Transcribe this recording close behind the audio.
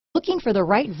Looking for the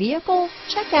right vehicle?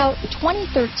 Check out the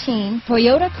 2013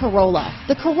 Toyota Corolla.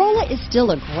 The Corolla is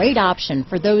still a great option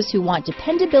for those who want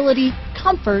dependability,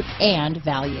 comfort, and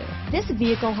value. This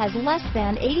vehicle has less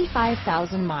than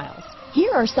 85,000 miles.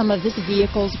 Here are some of this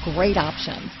vehicle's great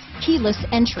options: keyless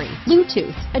entry,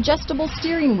 Bluetooth, adjustable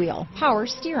steering wheel, power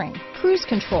steering, cruise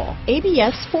control,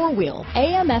 ABS 4-wheel,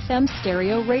 AM/FM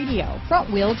stereo radio,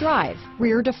 front wheel drive,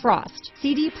 rear defrost,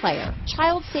 CD player,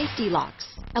 child safety locks,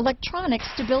 electronic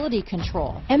stability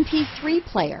control, MP3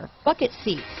 player, bucket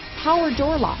seats, power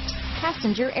door locks,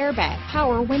 passenger airbag,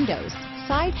 power windows,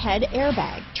 side head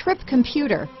airbag, trip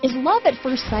computer. Is love at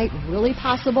first sight really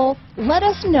possible? Let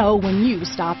us know when you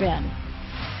stop in.